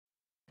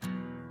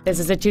This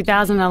is a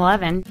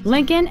 2011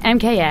 Lincoln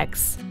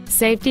MKX.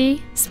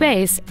 Safety,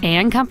 space,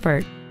 and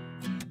comfort.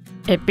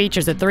 It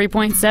features a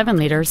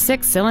 3.7-liter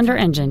six-cylinder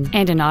engine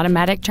and an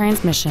automatic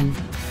transmission.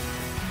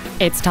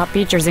 Its top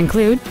features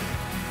include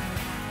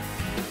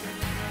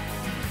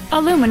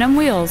aluminum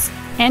wheels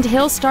and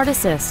hill start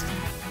assist.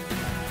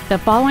 The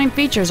following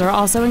features are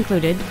also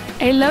included: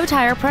 a low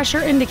tire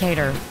pressure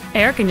indicator,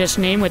 air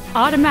conditioning with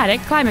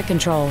automatic climate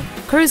control,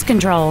 cruise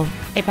control,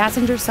 a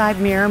passenger side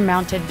mirror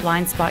mounted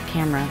blind spot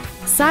camera,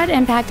 side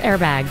impact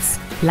airbags,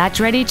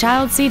 latch-ready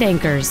child seat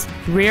anchors,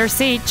 rear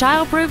seat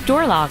child-proof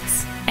door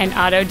locks, an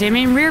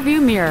auto-dimming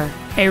rear-view mirror,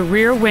 a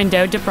rear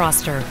window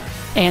defroster,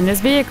 and this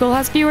vehicle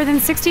has fewer than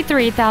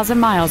 63,000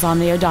 miles on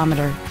the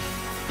odometer.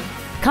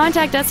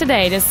 Contact us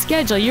today to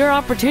schedule your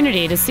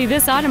opportunity to see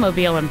this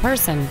automobile in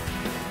person.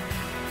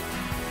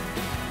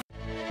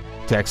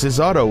 Texas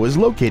Auto is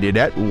located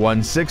at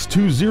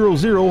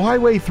 16200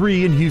 Highway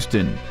 3 in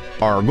Houston.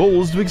 Our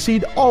goal is to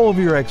exceed all of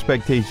your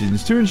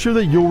expectations to ensure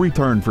that you'll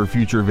return for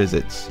future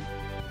visits.